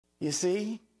You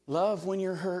see, love when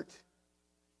you're hurt.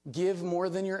 Give more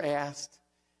than you're asked.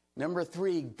 Number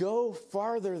 3, go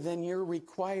farther than you're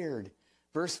required.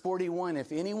 Verse 41,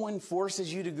 if anyone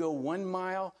forces you to go 1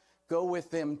 mile, go with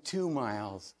them 2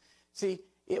 miles. See,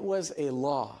 it was a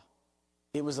law.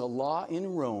 It was a law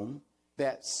in Rome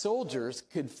that soldiers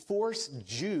could force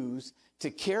Jews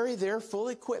to carry their full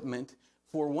equipment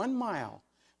for 1 mile,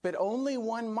 but only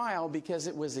 1 mile because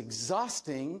it was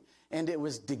exhausting and it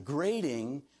was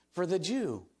degrading for the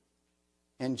Jew.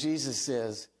 And Jesus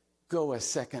says, go a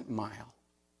 2nd mile.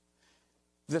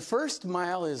 The 1st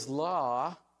mile is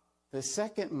law. The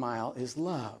 2nd mile is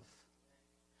love.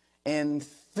 And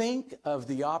think of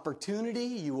the opportunity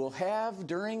you will have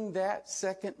during that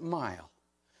 2nd mile.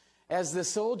 As the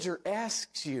soldier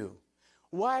asks you,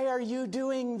 why are you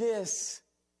doing this?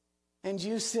 And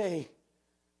you say,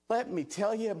 let me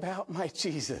tell you about my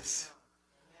Jesus.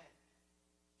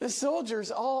 The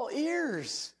soldier's all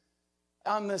ears.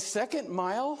 On the 2nd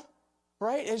mile,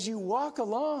 right, as you walk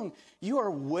along, you are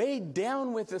weighed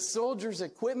down with the soldier's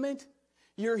equipment.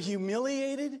 You're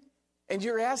humiliated, and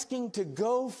you're asking to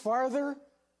go farther.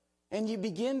 And you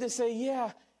begin to say,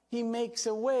 yeah, he makes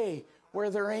a way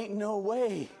where there ain't no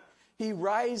way. He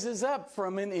rises up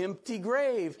from an empty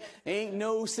grave. Ain't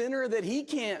no sinner that he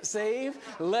can't save.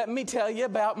 Let me tell you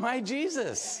about my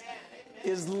Jesus.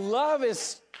 His love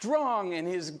is strong and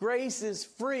his grace is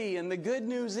free. And the good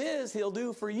news is he'll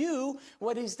do for you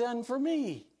what he's done for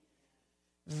me.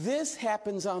 This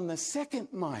happens on the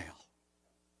 2nd mile.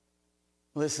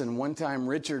 Listen, one time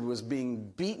Richard was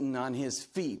being beaten on his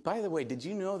feet. By the way, did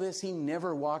you know this? He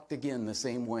never walked again the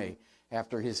same way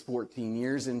after his 14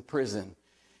 years in prison.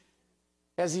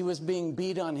 As he was being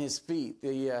beat on his feet,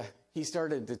 he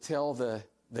started to tell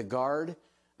the guard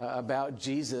about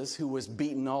Jesus, who was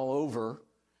beaten all over.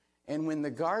 And when the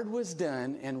guard was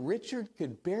done and Richard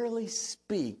could barely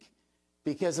speak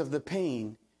because of the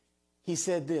pain, he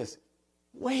said this,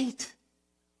 wait,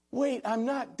 I'm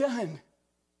not done.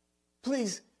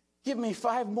 Please give me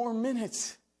 5 more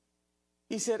minutes.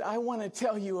 He said, I want to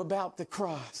tell you about the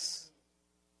cross.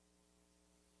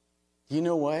 You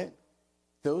know what?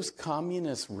 Those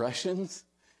communist Russians,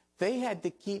 they had to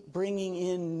keep bringing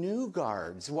in new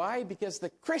guards. Why? Because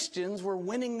the Christians were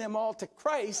winning them all to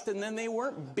Christ, and then they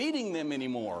weren't beating them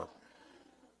anymore.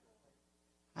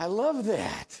 I love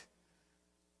that.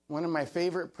 One of my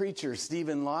favorite preachers,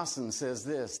 Stephen Lawson, says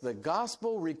this, the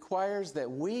gospel requires that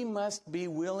we must be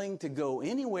willing to go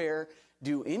anywhere,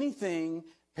 do anything,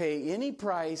 pay any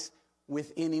price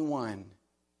with anyone.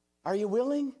 Are you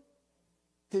willing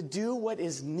to do what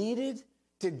is needed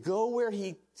to go where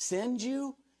he sends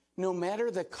you, no matter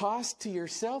the cost to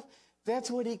yourself? That's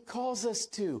what he calls us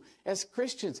to as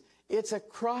Christians. It's a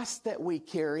cross that we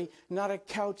carry, not a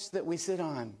couch that we sit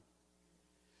on.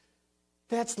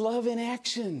 That's love in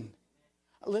action.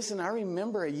 Listen, I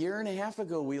remember a year and a half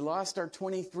ago, we lost our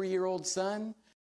 23-year-old son.